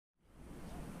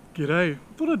G'day,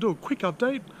 thought I'd do a quick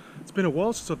update. It's been a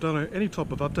while since I've done any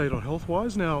type of update on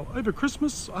health-wise. Now, over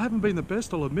Christmas, I haven't been the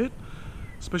best, I'll admit,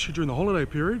 especially during the holiday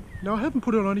period. Now, I haven't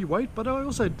put on any weight, but I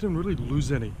also didn't really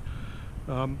lose any.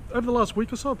 Over the last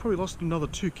week or so, I've probably lost another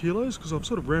 2 kilos because I've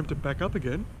sort of ramped it back up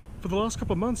again. For the last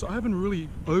couple of months, I haven't really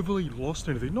overly lost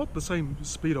anything, not the same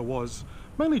speed I was,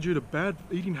 mainly due to bad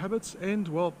eating habits and,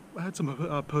 well, I had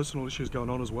some personal issues going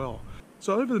on as well.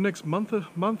 So over the next month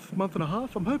and a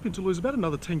half, I'm hoping to lose about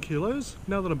another 10 kilos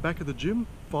now that I'm back at the gym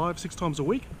 5-6 times a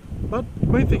week. But the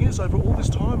main thing is, over all this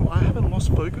time, I haven't lost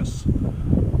focus.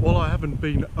 While I haven't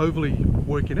been overly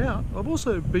working out, I've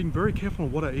also been very careful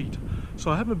on what I eat.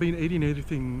 So I haven't been eating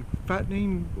anything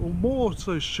fattening, or more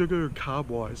so sugar carb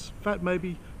wise. Fat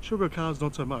maybe, sugar carbs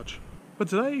not so much. But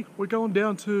today, we're going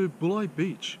down to Bulli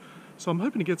Beach. So I'm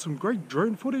hoping to get some great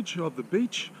drone footage of the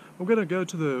beach. I'm going to go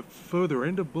to the further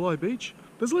end of Bulli Beach.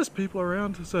 There's less people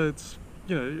around, so it's,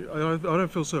 you know, I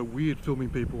don't feel so weird filming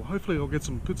people. Hopefully I'll get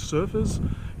some good surfers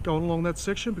going along that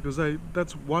section because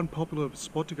that's one popular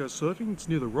spot to go surfing. It's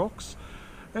near the rocks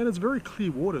and it's very clear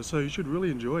water, so you should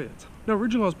really enjoy it. Now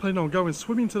originally I was planning on going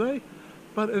swimming today,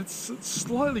 but it's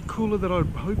slightly cooler than I'd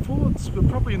hoped for. It's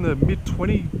probably in the mid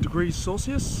 20 degrees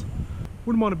Celsius.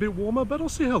 Wouldn't mind a bit warmer, but I'll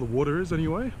see how the water is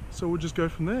anyway, so we'll just go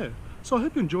from there. So I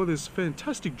hope you enjoy this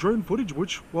fantastic drone footage,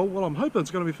 which, well, I'm hoping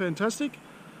it's going to be fantastic,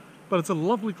 but it's a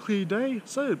lovely clear day,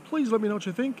 so please let me know what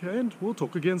you think, and we'll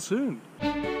talk again soon.